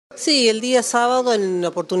Sí, el día sábado, en la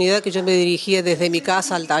oportunidad que yo me dirigía desde mi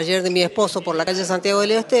casa al taller de mi esposo por la calle Santiago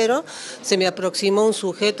del Estero, se me aproximó un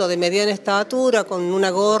sujeto de mediana estatura con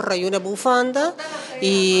una gorra y una bufanda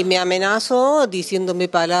y me amenazó diciéndome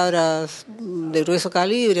palabras de grueso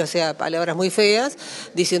calibre, o sea, palabras muy feas,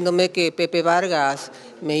 diciéndome que Pepe Vargas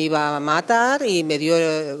me iba a matar y me dio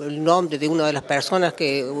el nombre de una de las personas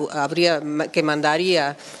que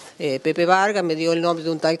mandaría Pepe Vargas, me dio el nombre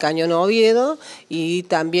de un tal Cañón Oviedo y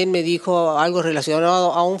también me dijo algo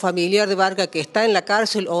relacionado a un familiar de Vargas que está en la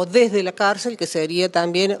cárcel o desde la cárcel, que sería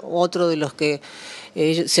también otro de los que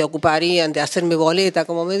se ocuparían de hacerme boleta,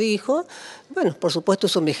 como me dijo. Bueno, por supuesto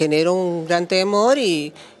eso me generó un gran temor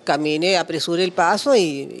y caminé, apresuré el paso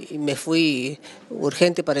y me fui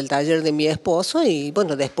urgente para el taller de mi esposo y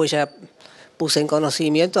bueno, después ya puse en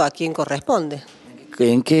conocimiento a quién corresponde.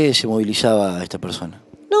 ¿En qué se movilizaba esta persona?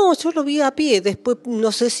 No, yo lo vi a pie, después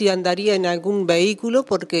no sé si andaría en algún vehículo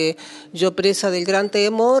porque yo presa del gran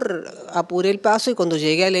temor apuré el paso y cuando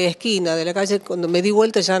llegué a la esquina de la calle, cuando me di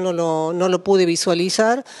vuelta ya no lo pude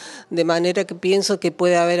visualizar, de manera que pienso que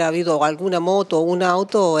puede haber habido alguna moto o un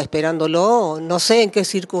auto esperándolo, no sé en qué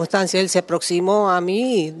circunstancia él se aproximó a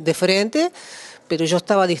mí de frente, pero yo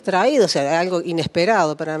estaba distraído, o sea, algo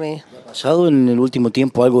inesperado para mí. ¿Ha pasado en el último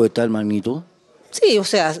tiempo algo de tal magnitud? Sí, o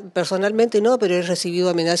sea, personalmente no, pero he recibido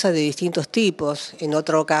amenazas de distintos tipos. En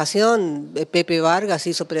otra ocasión, Pepe Vargas se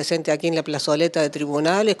hizo presente aquí en la plazoleta de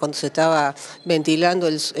tribunales cuando se estaba ventilando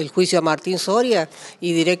el juicio a Martín Soria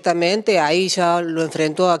y directamente ahí ya lo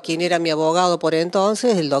enfrentó a quien era mi abogado por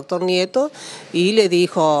entonces, el doctor Nieto, y le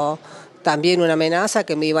dijo también una amenaza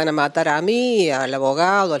que me iban a matar a mí, al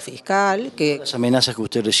abogado, al fiscal. Las amenazas que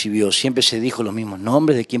usted recibió, ¿siempre se dijo los mismos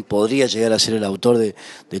nombres de quién podría llegar a ser el autor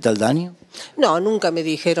de tal daño? No, nunca me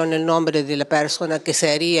dijeron el nombre de la persona que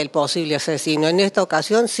sería el posible asesino. En esta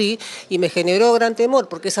ocasión sí, y me generó gran temor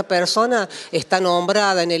porque esa persona está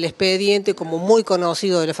nombrada en el expediente como muy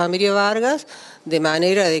conocido de la familia Vargas, de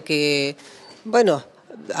manera de que, bueno,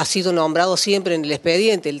 ha sido nombrado siempre en el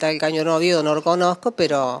expediente, el tal Cañón Oviedo no lo conozco,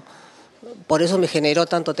 pero por eso me generó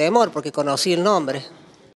tanto temor, porque conocí el nombre.